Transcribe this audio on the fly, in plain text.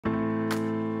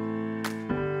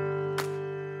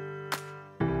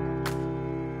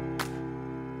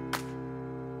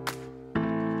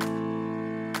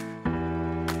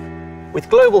With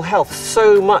global health,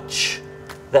 so much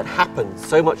that happens,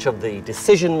 so much of the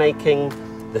decision making,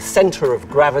 the center of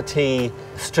gravity,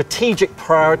 strategic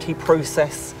priority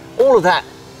process, all of that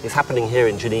is happening here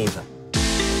in Geneva.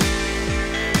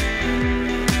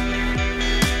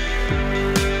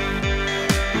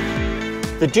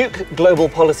 The Duke Global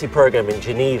Policy Programme in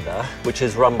Geneva, which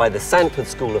is run by the Sanford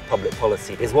School of Public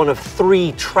Policy, is one of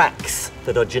 3 tracks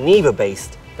that are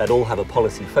Geneva-based that all have a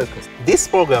policy focus. This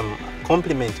program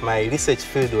complements my research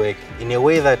fieldwork in a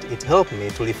way that it helped me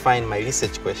to refine my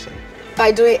research question.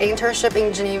 By doing internship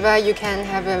in Geneva, you can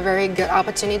have a very good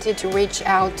opportunity to reach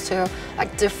out to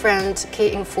different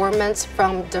key informants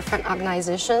from different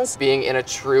organizations. Being in a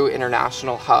true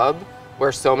international hub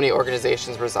where so many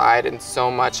organizations reside and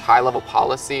so much high-level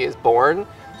policy is born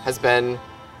has been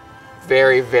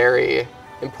very, very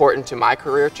important to my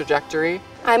career trajectory.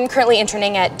 I'm currently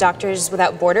interning at Doctors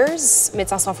Without Borders,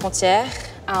 Médecins Sans Frontières,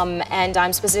 and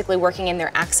I'm specifically working in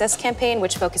their access campaign,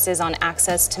 which focuses on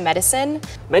access to medicine.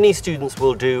 Many students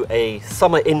will do a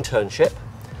summer internship,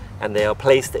 and they are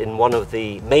placed in one of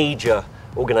the major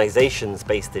organizations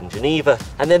based in Geneva.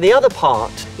 And then the other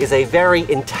part is a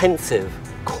very intensive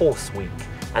course week,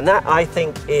 and that, I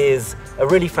think, is a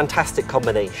really fantastic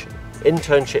combination.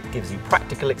 Internship gives you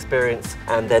practical experience,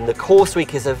 and then the course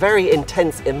week is a very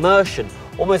intense immersion,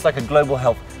 almost like a global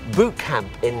health boot camp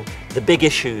in the big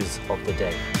issues of the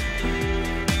day.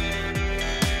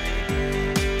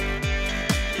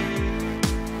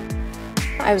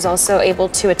 I was also able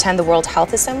to attend the World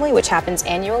Health Assembly, which happens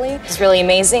annually. It's really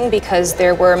amazing because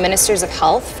there were ministers of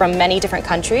health from many different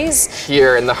countries.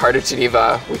 Here in the heart of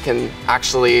Geneva, we can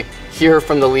actually hear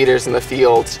from the leaders in the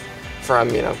field, from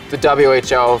the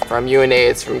WHO, from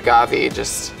UNAIDS, from Gavi,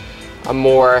 just a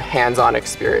more hands-on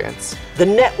experience. The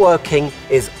networking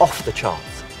is off the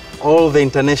charts. All the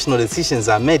international decisions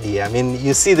are made here. I mean,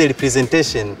 you see the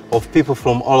representation of people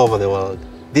from all over the world.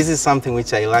 This is something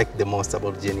which I like the most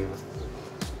about Geneva.